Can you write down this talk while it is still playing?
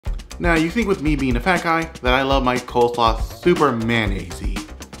Now you think with me being a fat guy that I love my coleslaw super mayonnaise-y.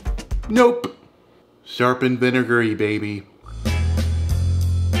 Nope. Sharp and vinegary, baby.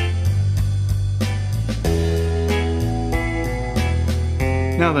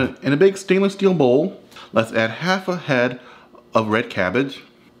 Now then, in a big stainless steel bowl, let's add half a head of red cabbage.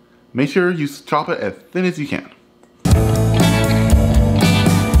 Make sure you chop it as thin as you can.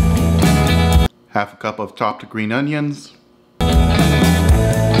 Half a cup of chopped green onions.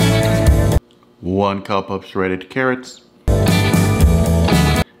 1 cup of shredded carrots.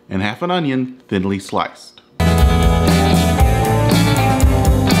 And half an onion thinly sliced.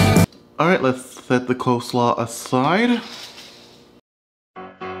 Alright, let's set the coleslaw aside.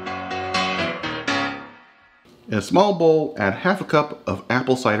 In a small bowl, add half a cup of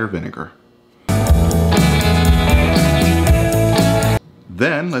apple cider vinegar.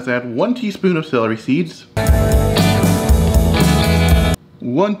 Then, let's add 1 teaspoon of celery seeds,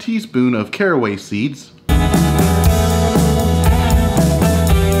 1 teaspoon of caraway seeds,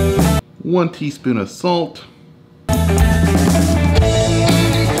 1 teaspoon of salt,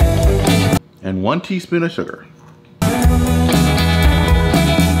 and 1 teaspoon of sugar.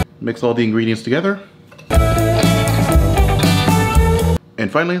 Mix all the ingredients together.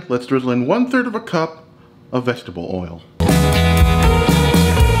 And finally, let's drizzle in 1/3 of a cup of vegetable oil.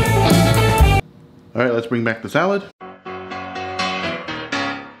 Alright, let's bring back the salad.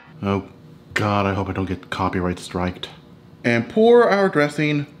 Oh God, I hope I don't get copyright striked. And pour our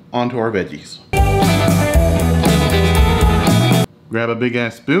dressing onto our veggies. Grab a big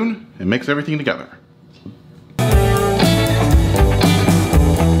ass spoon and mix everything together.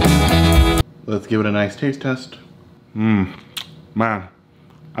 Let's give it a nice taste test. Man,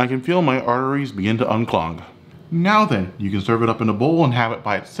 I can feel my arteries begin to unclog. Now then, you can serve it up in a bowl and have it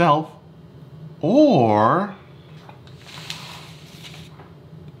by itself, or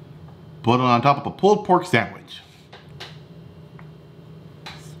put it on top of a pulled pork sandwich.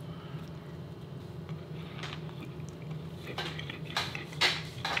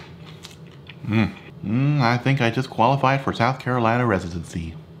 I think I just qualified for South Carolina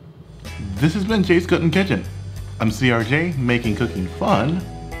residency. This has been Jay's Cuttin' Kitchen. I'm CRJ, making cooking fun,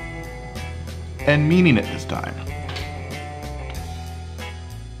 and meaning it this time.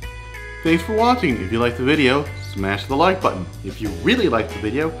 Thanks for watching. If you liked the video, smash the like button. If you really liked the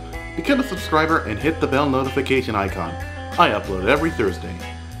video, become a subscriber and hit the bell notification icon. I upload every Thursday.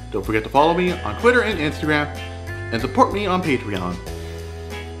 Don't forget to follow me on Twitter and Instagram, and support me on Patreon.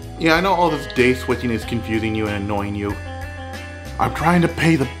 Yeah, I know all this day switching is confusing you and annoying you. I'm trying to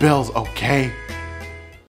pay the bills, okay?